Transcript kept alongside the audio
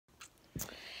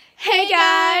Hey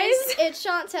guys! It's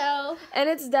Chantel. And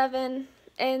it's Devin.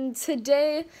 And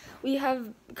today we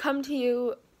have come to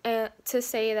you to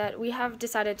say that we have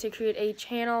decided to create a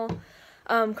channel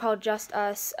called Just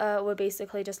Us. We're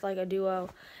basically just like a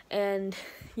duo. And,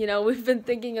 you know, we've been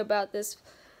thinking about this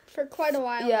For quite a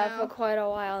while now. Yeah, for quite a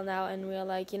while now. And we're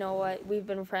like, you know what? We've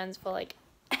been friends for like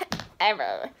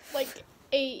ever. Like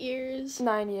 8 years.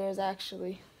 9 years,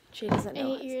 actually. She doesn't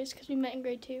know. 8 years, because we met in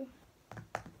grade 2.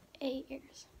 8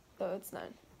 years. Oh, it's 9.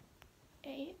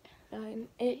 8. 9.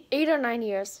 8 or 9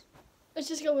 years. Let's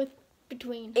just go with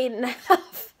between.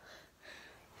 8.5.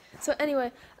 So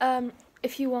anyway,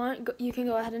 if you want, you can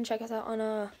go ahead and check us out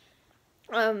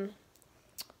on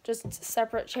just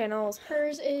separate channels.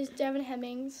 Hers is Devin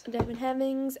Hemmings. Devin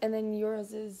Hemmings, and then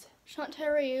yours is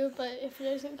Chantel Ryu, but if it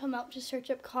doesn't come up, just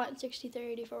search up Cotton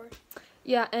 6384.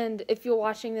 Yeah, and if you're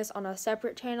watching this on our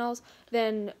separate channels,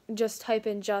 then just type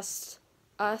in Just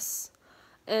Us,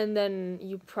 and then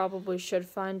you probably should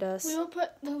find us. We will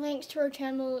put the links to our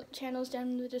channels down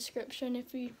in the description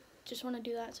if you just want to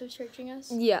do that, so searching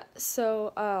us. Yeah,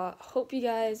 so hope you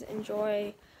guys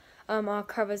enjoy our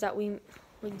covers that we're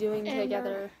doing And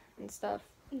together and stuff.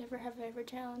 Never Have I Ever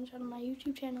challenge on my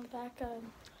YouTube channel back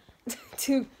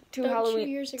two Halloween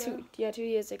 2 years ago. 2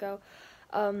 years ago.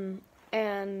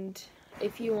 And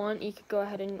if you want, you could go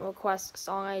ahead and request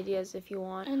song ideas if you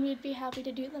want. And we'd be happy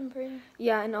to do them for you.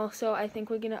 Yeah, and also I think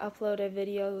we're gonna upload a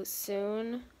video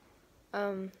soon.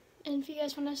 And if you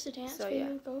guys want us to dance So, for yeah.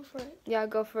 you, go for it. Yeah,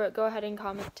 go for it. Go ahead and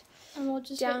comment And we'll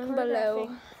just down get below.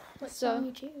 choreographing what So- song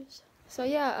you choose. So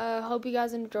yeah, hope you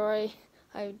guys enjoy.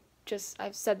 I've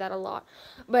said that a lot,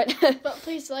 but But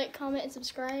please like, comment, and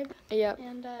subscribe. yep.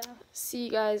 And See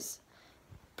you guys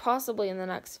possibly in the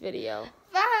next video.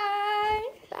 bye!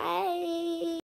 Bye.